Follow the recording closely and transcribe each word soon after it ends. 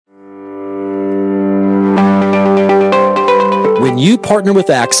When you partner with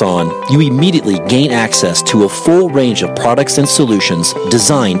Axon, you immediately gain access to a full range of products and solutions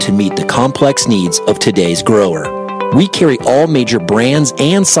designed to meet the complex needs of today's grower. We carry all major brands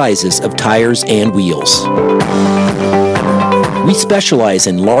and sizes of tires and wheels. We specialize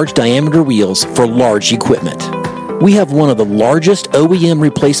in large diameter wheels for large equipment. We have one of the largest OEM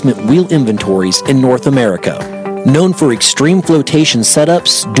replacement wheel inventories in North America. Known for extreme flotation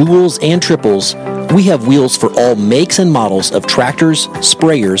setups, duals, and triples, we have wheels for all makes and models of tractors,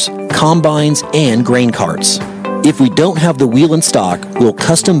 sprayers, combines, and grain carts. If we don't have the wheel in stock, we'll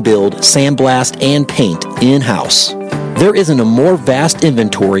custom build, sandblast, and paint in-house. There isn't a more vast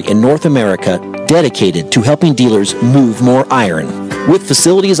inventory in North America dedicated to helping dealers move more iron. With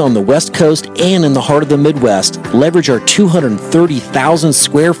facilities on the West Coast and in the heart of the Midwest, leverage our 230,000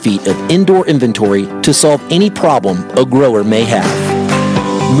 square feet of indoor inventory to solve any problem a grower may have.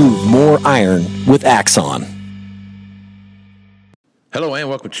 Move more iron with Axon. Hello and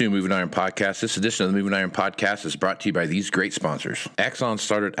welcome to Moving Iron Podcast. This edition of the Moving Iron Podcast is brought to you by these great sponsors. Axon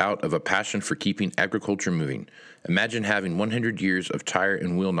started out of a passion for keeping agriculture moving. Imagine having 100 years of tire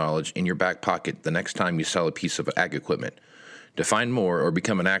and wheel knowledge in your back pocket the next time you sell a piece of ag equipment. To find more or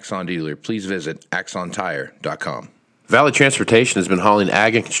become an Axon dealer, please visit axontire.com. Valley Transportation has been hauling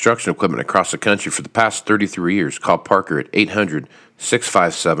ag and construction equipment across the country for the past 33 years. Call Parker at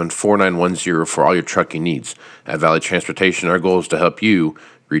 800-657-4910 for all your trucking needs. At Valley Transportation, our goal is to help you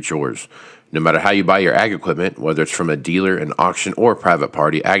reach yours. No matter how you buy your ag equipment, whether it's from a dealer, an auction, or a private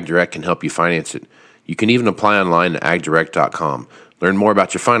party, AgDirect can help you finance it. You can even apply online at agdirect.com. Learn more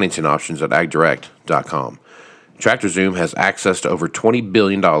about your financing options at agdirect.com. TractorZoom has access to over $20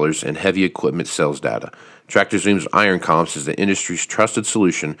 billion in heavy equipment sales data. TractorZoom's Iron Comps is the industry's trusted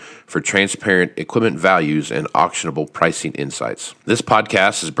solution for transparent equipment values and auctionable pricing insights. This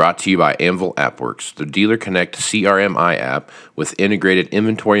podcast is brought to you by Anvil AppWorks. The Dealer Connect CRMI app with integrated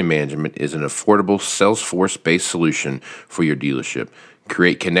inventory management is an affordable Salesforce-based solution for your dealership.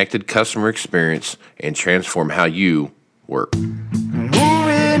 Create connected customer experience and transform how you work.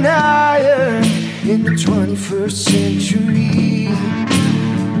 Moving iron in the 21st century.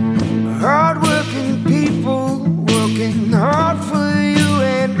 Hard-working people working hard for you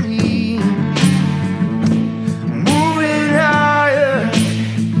and me. Moving iron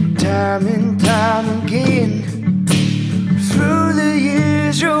time and time again. Through the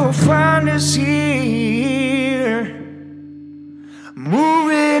years you'll find us here.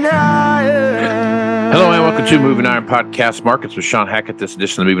 Moving iron. Hello and welcome to Moving Iron Podcast Markets with Shawn Hackett. This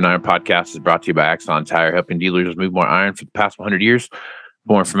edition of the Moving Iron Podcast is brought to you by Axon Tire, helping dealers move more iron for the past 100 years.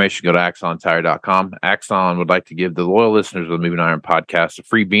 For more information, go to axontire.com. Axon would like to give the loyal listeners of the Moving Iron Podcast a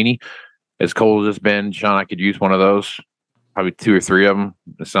free beanie. As cold as it's been, Shawn, I could use one of those, probably 2 or 3 of them.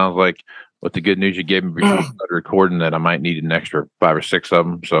 It sounds like with the good news you gave me before I started recording that I might need an extra 5 or 6 of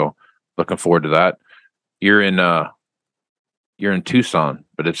them. So looking forward to that. You're in Tucson,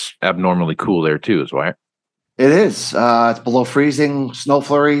 but it's abnormally cool there too, is right? It is. It's below freezing, snow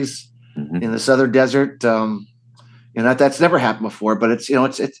flurries in the southern desert. That's never happened before, but it's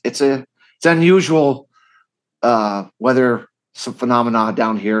unusual weather phenomena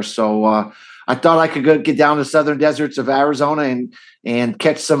down here. So I thought I could get down to southern deserts of Arizona and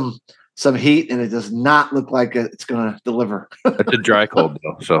catch some heat, and it does not look like it's going to deliver. It's a dry cold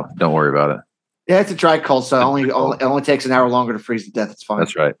though, so don't worry about it. Yeah, it's a dry cold, so it only takes an hour longer to freeze to death. It's fine.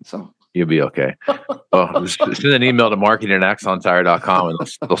 That's right. So you'll be okay. Just send an email to marketing at axontire.com and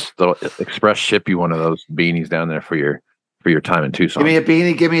they'll express ship you one of those beanies down there for your time in Tucson. Give me a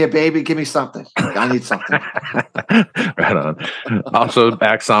beanie, give me a baby, give me something. I need something. Right on. Also,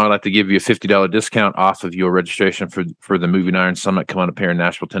 Axon would like to give you a $50 discount off of your registration for the Moving Iron Summit coming up here in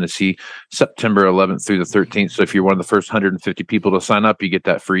Nashville, Tennessee, September 11th through the 13th. So if you're one of the first 150 people to sign up, you get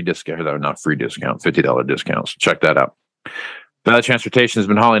that free discount. Not free discount, $50 discount. So check that out. Valley Transportation has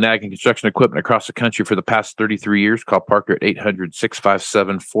been hauling ag and construction equipment across the country for the past 33 years. Call Parker at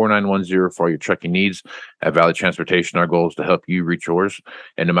 800-657-4910 for all your trucking needs. At Valley Transportation, our goal is to help you reach yours.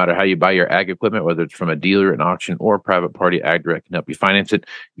 And no matter how you buy your ag equipment, whether it's from a dealer, an auction, or a private party, AgDirect can help you finance it.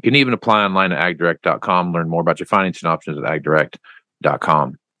 You can even apply online at agdirect.com. Learn more about your financing options at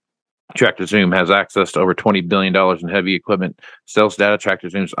agdirect.com. TractorZoom has access to over $20 billion in heavy equipment sales data.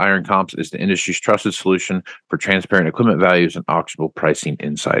 TractorZoom's Iron Comps is the industry's trusted solution for transparent equipment values and auctionable pricing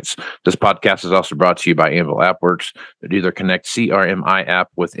insights. This podcast is also brought to you by Anvil AppWorks. The Dealer Connect CRMI app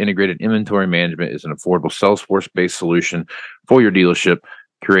with integrated inventory management is an affordable Salesforce-based solution for your dealership.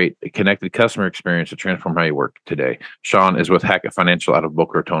 Create a connected customer experience to transform how you work today. Shawn is with Hackett Financial out of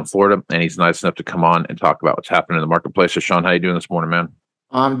Boca Raton, Florida, and he's nice enough to come on and talk about what's happening in the marketplace. So, Shawn, how you doing this morning, man?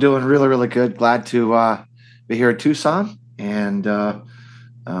 I'm doing really, really good. Glad to be here in Tucson and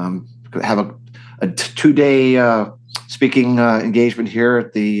have a 2-day speaking engagement here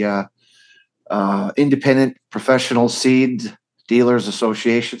at the Independent Professional Seed Dealers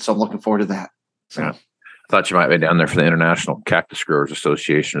Association. So I'm looking forward to that. So. Yeah. I thought you might be down there for the International Cactus Growers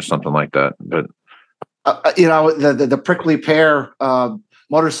Association or something like that. But the Prickly Pear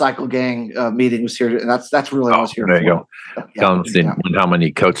motorcycle gang meeting was here, and that's really what I was here. There you for. go. Tell them how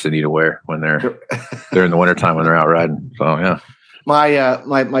many coats they need to wear when they're in the wintertime when they're out riding. So yeah.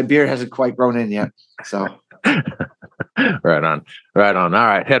 My beard hasn't quite grown in yet. So right on. All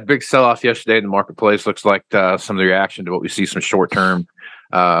right. Had a big sell off yesterday in the marketplace. Looks like some of the reaction to what we see, some short term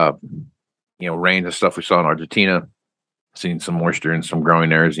rain and stuff we saw in Argentina. Seen some moisture in some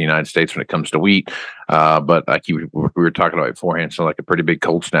growing areas in the United States when it comes to wheat. But like we were talking about beforehand, so like a pretty big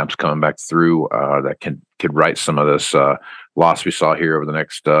cold snap's coming back through that could right some of this loss we saw here over the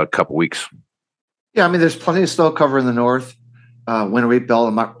next couple weeks. Yeah, I mean, there's plenty of snow cover in the north. Winter wheat belt,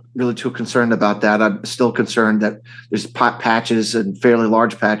 I'm not really too concerned about that. I'm still concerned that there's patches and fairly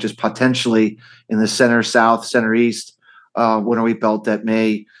large patches potentially in the center, south, center, east winter wheat belt that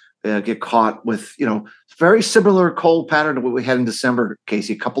may get caught with, very similar cold pattern to what we had in December,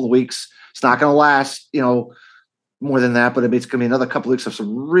 Casey. A couple of weeks. It's not going to last, more than that, but it's going to be another couple of weeks of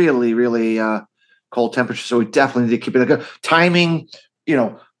some really, really cold temperatures. So we definitely need to keep it good. Timing,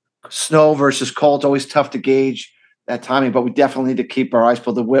 snow versus cold, it's always tough to gauge that timing, but we definitely need to keep our eyes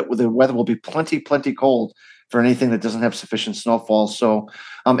peeled. The weather will be plenty cold for anything that doesn't have sufficient snowfall. So,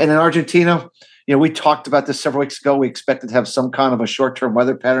 and in Argentina, we talked about this several weeks ago. We expected to have some kind of a short-term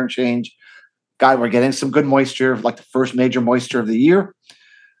weather pattern change. We're getting some good moisture, like the first major moisture of the year.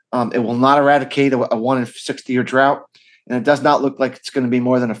 It will not eradicate a 1 in 60-year drought, and it does not look like it's going to be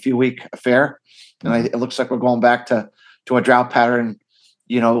more than a few-week affair. And it looks like we're going back to a drought pattern,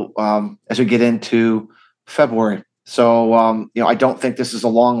 as we get into February. So, I don't think this is a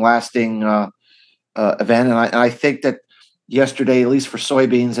long-lasting event, and I think that yesterday, at least for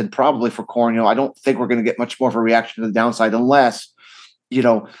soybeans and probably for corn, I don't think we're going to get much more of a reaction to the downside unless,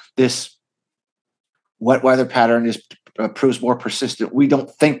 this wet weather pattern proves more persistent. We don't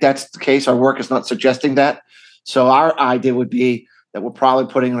think that's the case. Our work is not suggesting that. So our idea would be that we're probably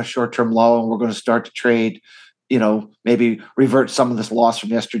putting in a short-term low and we're going to start to trade, maybe revert some of this loss from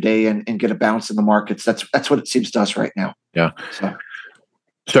yesterday and get a bounce in the markets. That's what it seems to us right now. Yeah.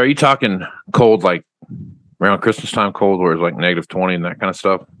 So are you talking cold, like around Christmas time cold, where it's like -20 and that kind of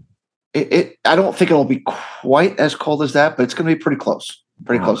stuff? I don't think it'll be quite as cold as that, but it's going to be pretty close.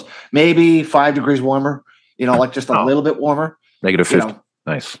 Close. Maybe 5 degrees warmer, like just a little bit warmer. -50.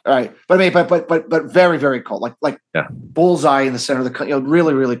 Nice. All right. But very, very cold. Like bullseye in the center of the country,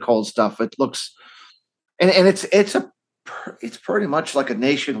 really, really cold stuff. It looks, and it's pretty much like a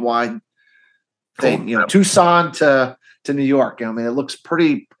nationwide thing, Tucson to New York. I mean, it looks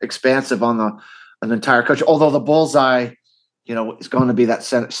pretty expansive on an entire country, although the bullseye, is going to be that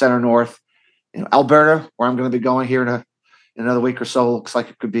center north. Alberta, where I'm going to be going here in another week or so, looks like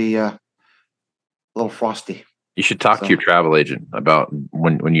it could be a little frosty. You should talk to your travel agent about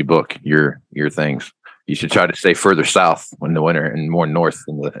when you book your things. You should try to stay further south in the winter and more north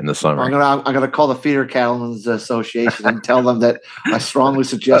in the summer. I'm gonna call the Feeder Cattlemen's Association and tell them that I strongly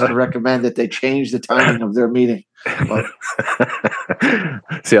suggest and recommend that they change the timing of their meeting. But,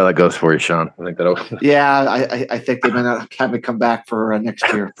 see how that goes for you, Shawn. I think that'll. Yeah, I think they may not have me come back for next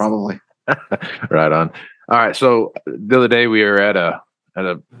year, probably. Right on. All right. So the other day we were at a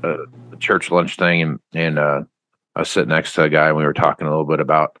church lunch thing, and I was sitting next to a guy, and we were talking a little bit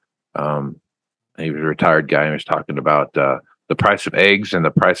about. He was a retired guy, and he was talking about the price of eggs and the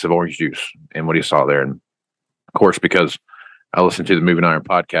price of orange juice and what he saw there. And of course, because I listened to the Moving Iron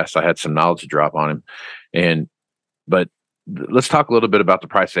podcast, I had some knowledge to drop on him. But let's talk a little bit about the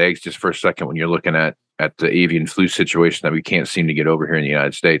price of eggs just for a second. When you're looking at the avian flu situation that we can't seem to get over here in the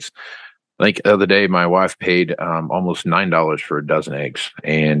United States. I think the other day my wife paid almost $9 for a dozen eggs,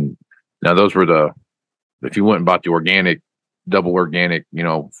 and now those were if you went and bought the organic, double organic,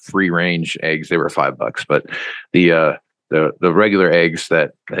 free range eggs, they were $5. But the regular eggs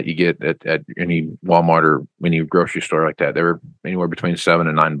that you get at any Walmart or any grocery store like that, they were anywhere between $7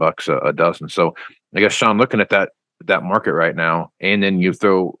 and $9 a dozen. So I guess, Shawn, looking at that market right now, and then you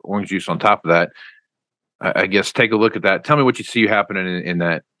throw orange juice on top of that, I guess take a look at that. Tell me what you see happening in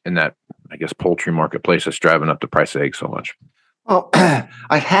that, I guess, poultry marketplace that's driving up the price of eggs so much. Well,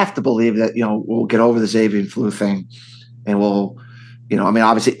 I have to believe that, we'll get over this avian flu thing, and we'll,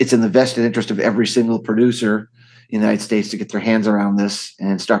 obviously it's in the vested interest of every single producer in the United States to get their hands around this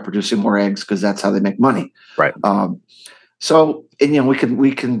and start producing more eggs, because that's how they make money. Right. So, and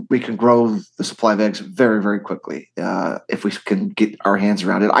we can grow the supply of eggs very, very quickly if we can get our hands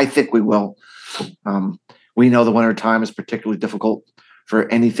around it. I think we will. We know the winter time is particularly difficult for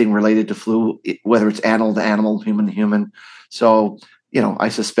anything related to flu, whether it's animal to animal, human to human. So, I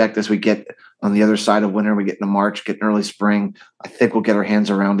suspect as we get on the other side of winter, we get into March, get in early spring, I think we'll get our hands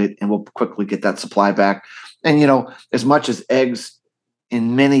around it and we'll quickly get that supply back. And, as much as eggs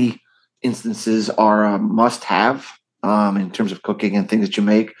in many instances are a must have in terms of cooking and things that you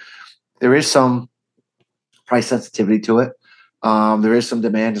make, there is some price sensitivity to it. There is some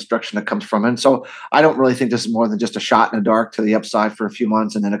demand destruction that comes from it. So I don't really think this is more than just a shot in the dark to the upside for a few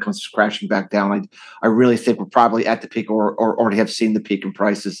months, and then it comes crashing back down. I really think we're probably at the peak or already have seen the peak in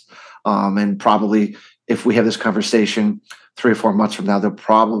prices. And probably if we have this conversation 3 or 4 months from now, they'll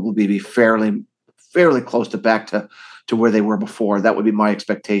probably be fairly close to back to where they were before. That would be my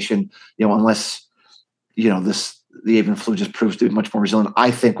expectation, unless, the avian flu just proves to be much more resilient.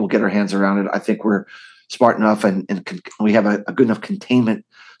 I think we'll get our hands around it. I think we're smart enough and we have a good enough containment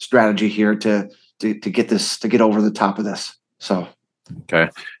strategy here to get over the top of this. So, okay.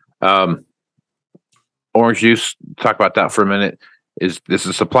 Orange juice, talk about that for a minute. Is the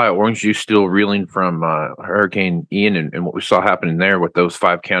supply of orange juice still reeling from Hurricane Ian and what we saw happening there with those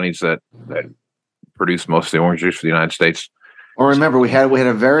 5 counties that produce most of the orange juice for the United States? Well, remember we had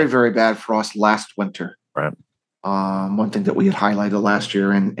a very, very bad frost last winter. Right. One thing that we had highlighted last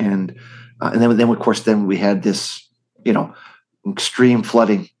year, and then of course we had this, extreme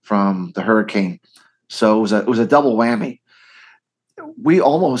flooding from the hurricane. So it was a double whammy. We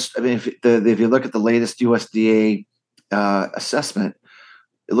almost, if you look at the latest USDA assessment,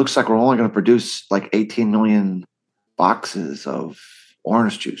 it looks like we're only going to produce like 18 million boxes of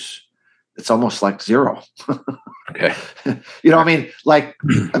orange juice. It's almost like zero. Okay. We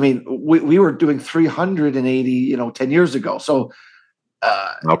were doing 380, 10 years ago. So,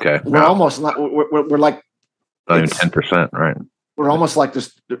 okay. We're almost not, we're like, not even 10%, right? We're almost like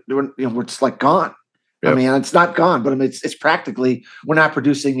this, we're just like gone. Yep. It's not gone, but it's practically, we're not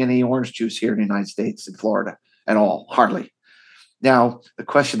producing any orange juice here in the United States, in Florida at all, hardly. Now, the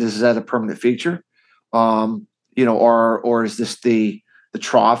question is that a permanent feature? Or is this the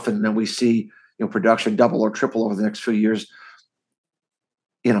trough, and then we see production double or triple over the next few years?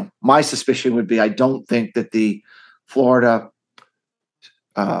 My suspicion would be I don't think that the Florida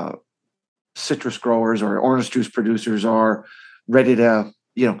citrus growers or orange juice producers are ready to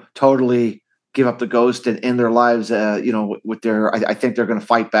totally give up the ghost and end their lives. With their I think they're going to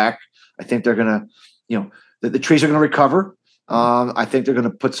fight back. I think they're going to the trees are going to recover. I think they're going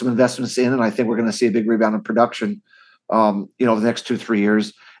to put some investments in, and I think we're going to see a big rebound in production. Over the next 2-3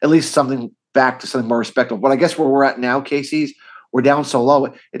 years, at least something back to something more respectable. But I guess where we're at now, Casey's, we're down so low,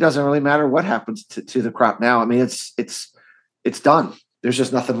 it doesn't really matter what happens to the crop now. It's done. There's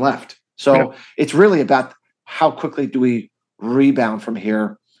just nothing left. So It's really about how quickly do we rebound from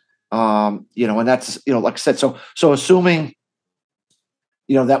here. And that's, like I said, so assuming,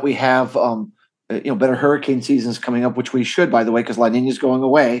 that we have, better hurricane seasons coming up, which we should, by the way, because La Nina is going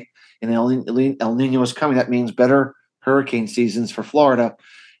away and El Nino is coming. That means better hurricane seasons for Florida.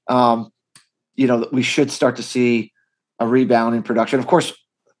 We should start to see a rebound in production. Of course,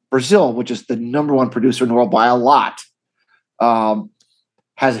 Brazil, which is the number 1 producer in the world by a lot,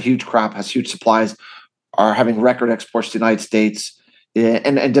 has a huge crop, has huge supplies, are having record exports to the United States.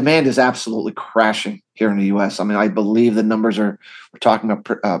 And demand is absolutely crashing here in the U.S. I believe the numbers we're talking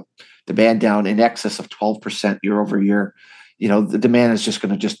about demand down in excess of 12% year over year. The demand is just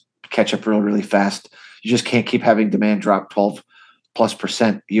going to just catch up really, really fast. You just can't keep having demand drop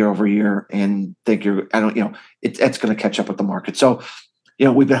 12+% year over year and think it's going to catch up with the market. So,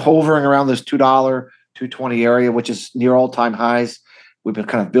 we've been hovering around this $2, $2.20 area, which is near all-time highs. We've been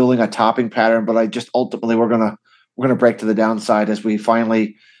kind of building a topping pattern, but ultimately we're going to break to the downside as we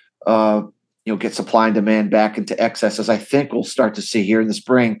finally, get supply and demand back into excess, as I think we'll start to see here in the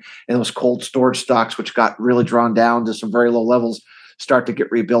spring. And those cold storage stocks, which got really drawn down to some very low levels, start to get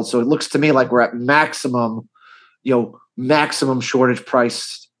rebuilt. So it looks to me like we're at maximum shortage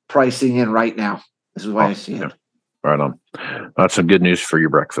pricing in right now. This is the way I see it. Right on. That's some good news for your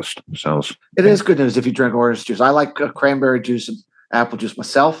breakfast. It is good news if you drink orange juice. I like cranberry juice and apple juice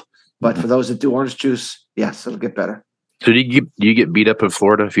myself, but for those that do orange juice, yes, it'll get better. So do you get beat up in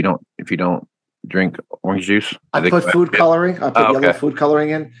Florida if you don't drink orange juice? I put food coloring. I put yellow food coloring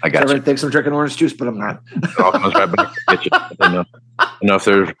in. I got so everyone thinks I'm drinking orange juice, but I'm not. It all comes right back to get you. I don't know if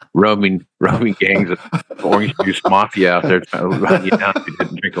there's roaming gangs of orange juice mafia out there trying to run you down if you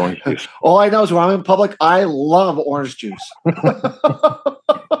didn't drink orange juice. All I know is when I'm in public, I love orange juice.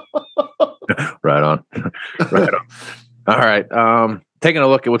 Right on. All right. Taking a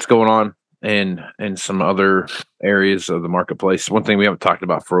look at what's going on in some other areas of the marketplace. One thing we haven't talked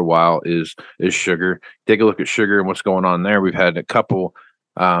about for a while is sugar. Take a look at sugar and what's going on there. We've had a couple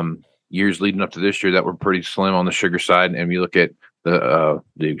years leading up to this year that were pretty slim on the sugar side, and we look at the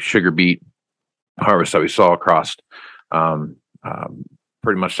sugar beet harvest that we saw across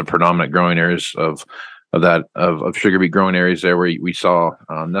pretty much the predominant growing areas of sugar beet growing areas there, where we saw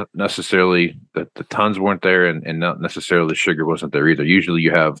not necessarily that the tons weren't there, and not necessarily the sugar wasn't there either. Usually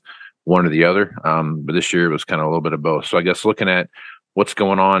you have one or the other, but this year it was kind of a little bit of both. So I guess looking at what's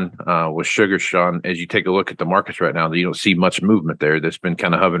going on with sugar, Shawn, as you take a look at the markets right now, you don't see much movement there. That's been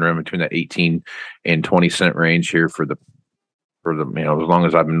kind of hovering around between that 18 and 20 cent range here for the as long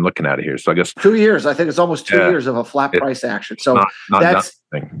as I've been looking at it here. So I guess 2 years. I think it's almost 2 years of a flat price action. So that's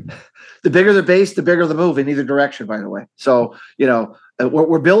the bigger the base, the bigger the move in either direction, by the way. So,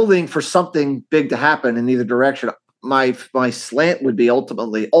 we're building for something big to happen in either direction. My slant would be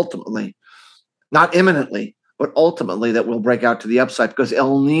ultimately, not imminently, but ultimately that will break out to the upside, because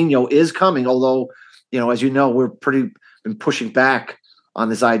El Nino is coming. Although, as you know, we're been pushing back on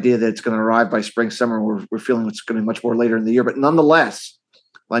this idea that it's going to arrive by spring, summer. We're feeling it's going to be much more later in the year. But nonetheless,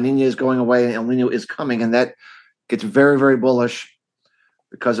 La Nina is going away and El Nino is coming. And that gets very, very bullish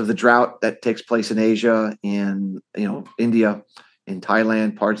because of the drought that takes place in Asia, in India, in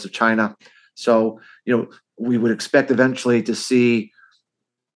Thailand, parts of China. So, we would expect eventually to see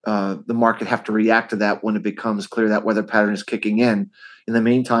the market have to react to that when it becomes clear that weather pattern is kicking in. In the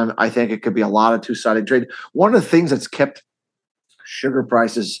meantime, I think it could be a lot of two-sided trade. One of the things that's kept sugar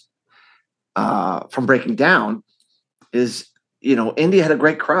prices from breaking down is, India had a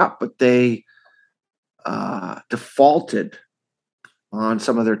great crop, but they defaulted on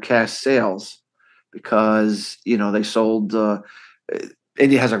some of their cash sales because, they sold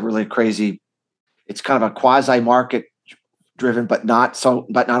India has a really crazy, it's kind of a quasi market driven, but not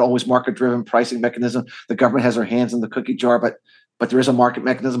always market driven pricing mechanism. The government has their hands in the cookie jar, but there is a market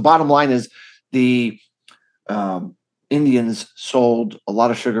mechanism. Bottom line is the Indians sold a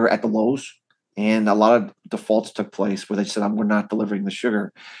lot of sugar at the lows, and a lot of defaults took place where they said, we're not delivering the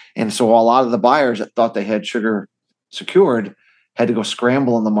sugar. And so a lot of the buyers that thought they had sugar secured had to go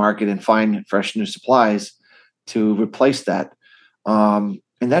scramble in the market and find fresh new supplies to replace that.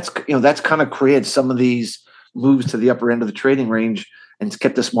 And that's kind of created some of these moves to the upper end of the trading range, and it's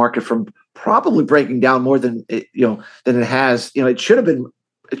kept this market from probably breaking down more than it has. It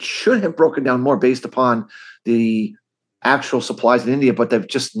should have broken down more based upon the actual supplies in India, but they've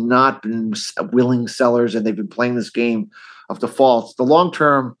just not been willing sellers, and they've been playing this game of defaults. The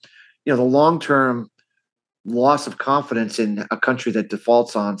long-term loss of confidence in a country that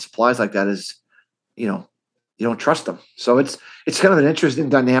defaults on supplies like that is, you don't trust them. So it's kind of an interesting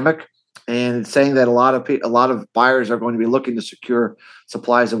dynamic, and it's saying that a lot of buyers are going to be looking to secure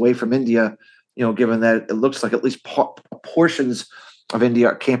supplies away from India, given that it looks like at least portions of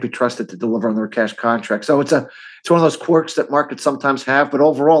India can't be trusted to deliver on their cash contract. So it's one of those quirks that markets sometimes have, but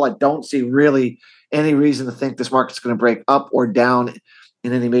overall, I don't see really any reason to think this market's going to break up or down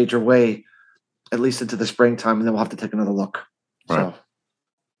in any major way, at least into the springtime, and then we'll have to take another look. Right.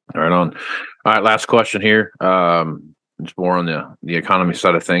 So, right on. All right, last question here. It's more on the economy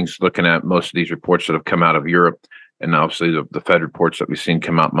side of things, looking at most of these reports that have come out of Europe, and obviously the Fed reports that we've seen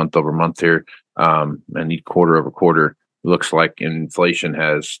come out month over month here, and quarter over quarter. Looks like inflation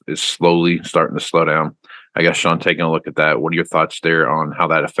is slowly starting to slow down. I guess, Shawn, taking a look at that, what are your thoughts there on how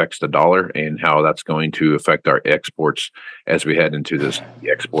that affects the dollar and how that's going to affect our exports as we head into this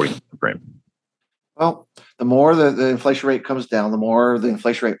exporting frame? Well, the more the inflation rate comes down, the more the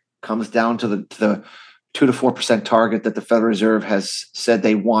inflation rate comes down to the 2 to 4% target that the Federal Reserve has said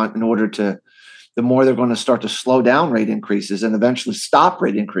they want in order to, the more they're going to start to slow down rate increases and eventually stop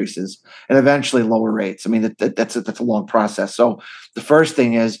rate increases and eventually lower rates. I mean, that's a long process. So the first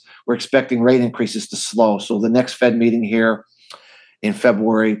thing is we're expecting rate increases to slow. So the next Fed meeting here in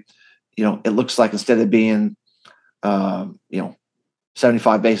February, it looks like instead of being,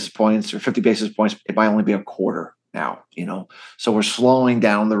 75 basis points or 50 basis points, it might only be a quarter now, So we're slowing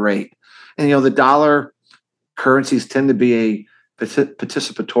down the rate. And, the dollar currencies tend to be a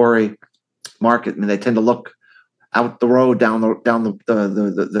participatory market. I mean, they tend to look out the road, down the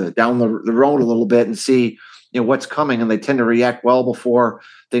road a little bit and see, what's coming, and they tend to react well before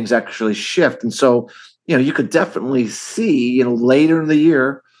things actually shift. And so, you could definitely see, later in the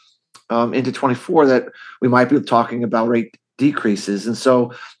year, into 24, that we might be talking about rate decreases. And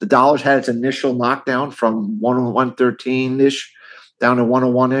so the dollar's had its initial knockdown from 113-ish down to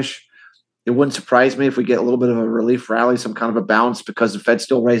 101-ish. it wouldn't surprise me if we get a little bit of a relief rally, some kind of a bounce because the Fed's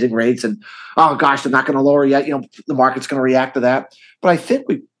still raising rates and, oh gosh, they're not going to lower yet. The market's going to react to that. But I think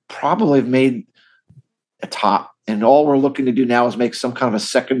we probably have made a top, and all we're looking to do now is make some kind of a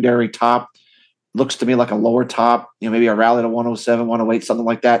secondary top. Looks to me like a lower top, maybe a rally to 107, 108, something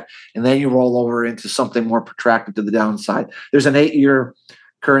like that. And then you roll over into something more protracted to the downside. There's an 8-year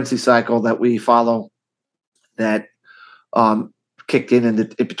currency cycle that we follow that kicked in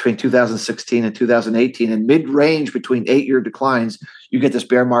between 2016 and 2018. And mid-range between 8-year declines, you get this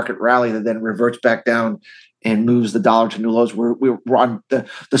bear market rally that then reverts back down and moves the dollar to new lows. We're on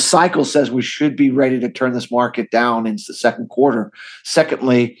the cycle says we should be ready to turn this market down into the second quarter.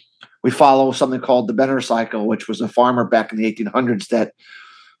 Secondly, we follow something called the Benner cycle, which was a farmer back in the 1800s that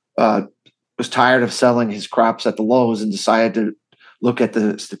was tired of selling his crops at the lows and decided to look at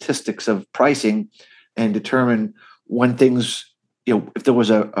the statistics of pricing and determine when things, if there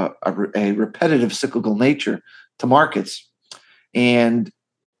was a repetitive cyclical nature to markets. And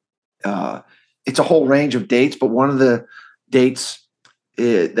it's a whole range of dates, but one of the dates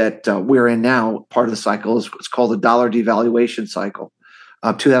that we're in now, part of the cycle, is it's called the dollar devaluation cycle.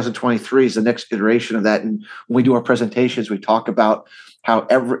 2023 is the next iteration of that. And when we do our presentations, we talk about how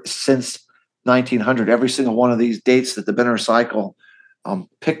since 1900, every single one of these dates that the Benner cycle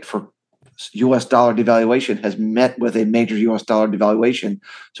picked for U.S. dollar devaluation has met with a major U.S. dollar devaluation.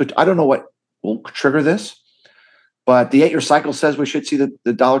 So I don't know what will trigger this, but the 8-year cycle says we should see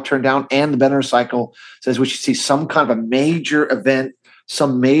the dollar turn down, and the Benner cycle says we should see some kind of a major event,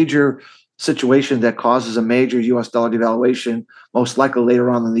 some major situation that causes a major U.S. dollar devaluation, most likely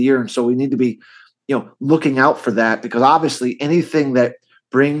later on in the year. And so we need to be, looking out for that, because obviously anything that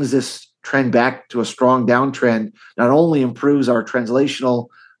brings this trend back to a strong downtrend not only improves our translational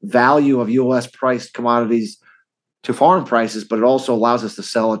value of U.S. priced commodities to foreign prices, but it also allows us to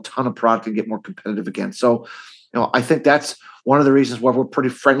sell a ton of product and get more competitive again. So, I think that's one of the reasons why we're pretty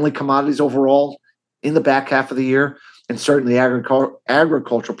friendly commodities overall in the back half of the year. And certainly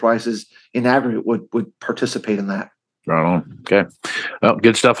agricultural prices in aggregate would participate in that. Right on. Okay. Well,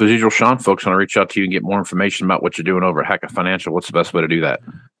 good stuff as usual, Shawn. Folks want to reach out to you and get more information about what you're doing over at Hackett Financial. What's the best way to do that?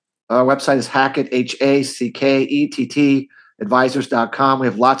 Our website is Hackett, Hackett, advisors.com. We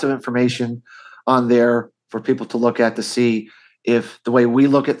have lots of information on there for people to look at to see if the way we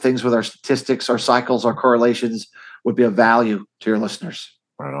look at things with our statistics, our cycles, our correlations would be of value to your listeners.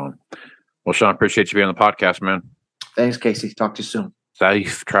 Right on. Well, Shawn, appreciate you being on the podcast, man. Thanks, Casey. Talk to you soon.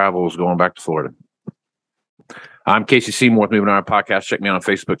 Safe travels going back to Florida. I'm Casey Seymour with Moving Iron Podcast. Check me out on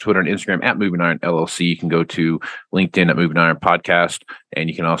Facebook, Twitter, and Instagram at Moving Iron LLC. You can go to LinkedIn at Moving Iron Podcast, and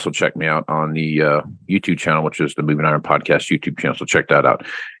you can also check me out on the YouTube channel, which is the Moving Iron Podcast YouTube channel. So check that out.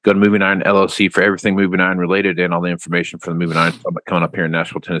 Go to Moving Iron LLC for everything Moving Iron related and all the information for the Moving Iron Summit coming up here in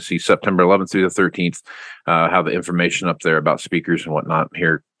Nashville, Tennessee, September 11th through the 13th. Have the information up there about speakers and whatnot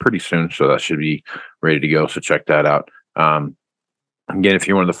here pretty soon, so that should be ready to go. So check that out. Again, if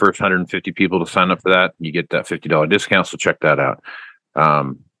you're one of the first 150 people to sign up for that, you get that $50 discount. So check that out.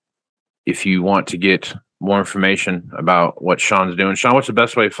 If you want to get more information about what Shawn's doing, Shawn, what's the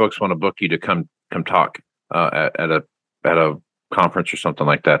best way if folks want to book you to come talk at a conference or something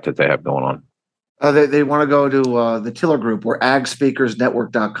like that they have going on? They want to go to the Tiller Group or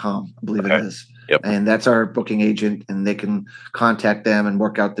agspeakersnetwork.com, I believe it is. Yep. And that's our booking agent, and they can contact them and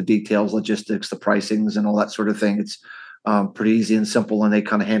work out the details, logistics, the pricings, and all that sort of thing. It's pretty easy and simple, and they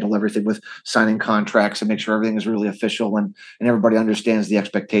kind of handle everything with signing contracts and make sure everything is really official and everybody understands the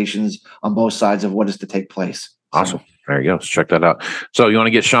expectations on both sides of what is to take place. Awesome. There you go. Let's check that out. So you want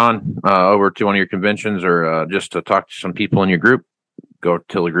to get Shawn over to one of your conventions or just to talk to some people in your group, go to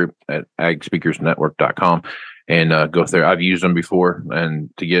Tiller Group at agspeakersnetwork.com and go there. I've used them before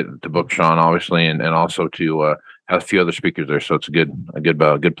and to book Shawn, obviously, and also to have a few other speakers there. So it's a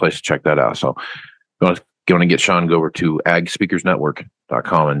good place to check that out. So you want to get Shawn, go over to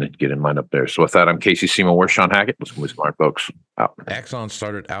agspeakersnetwork.com and get in line up there. So with that, I'm Casey Seymour. We're Shawn Hackett. Let's go with smart folks. Out. Axon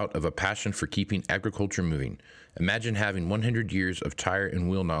started out of a passion for keeping agriculture moving. Imagine having 100 years of tire and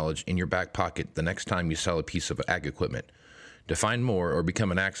wheel knowledge in your back pocket the next time you sell a piece of ag equipment. To find more or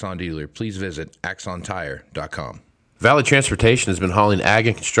become an Axon dealer, please visit axontire.com. Valley Transportation has been hauling ag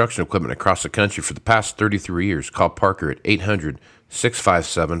and construction equipment across the country for the past 33 years. Call Parker at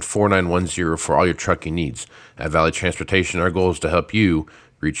 800-657-4910 for all your trucking needs. At Valley Transportation, our goal is to help you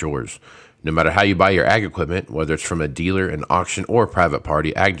reach yours. No matter how you buy your ag equipment, whether it's from a dealer, an auction, or a private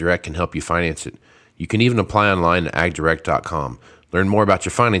party, AgDirect can help you finance it. You can even apply online at agdirect.com. Learn more about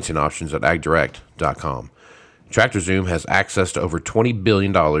your financing options at agdirect.com. TractorZoom has access to over $20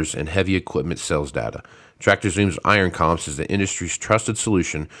 billion in heavy equipment sales data. Tractor Zoom's Iron Comps is the industry's trusted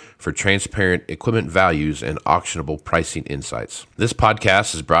solution for transparent equipment values and auctionable pricing insights. This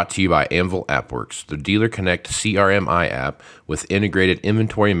podcast is brought to you by Anvil AppWorks. The Dealer Connect CRMI app with integrated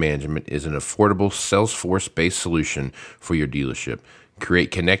inventory management is an affordable Salesforce-based solution for your dealership. Create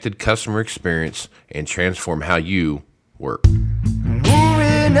connected customer experience and transform how you work.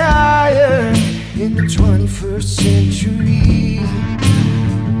 Moving higher in the 21st century.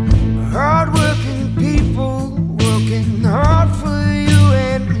 Hard-working people working hard for you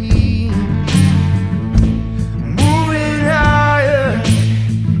and me. Moving higher,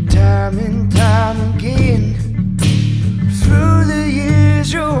 time and time again. Through the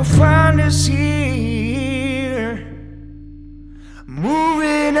years you'll find us here. Moving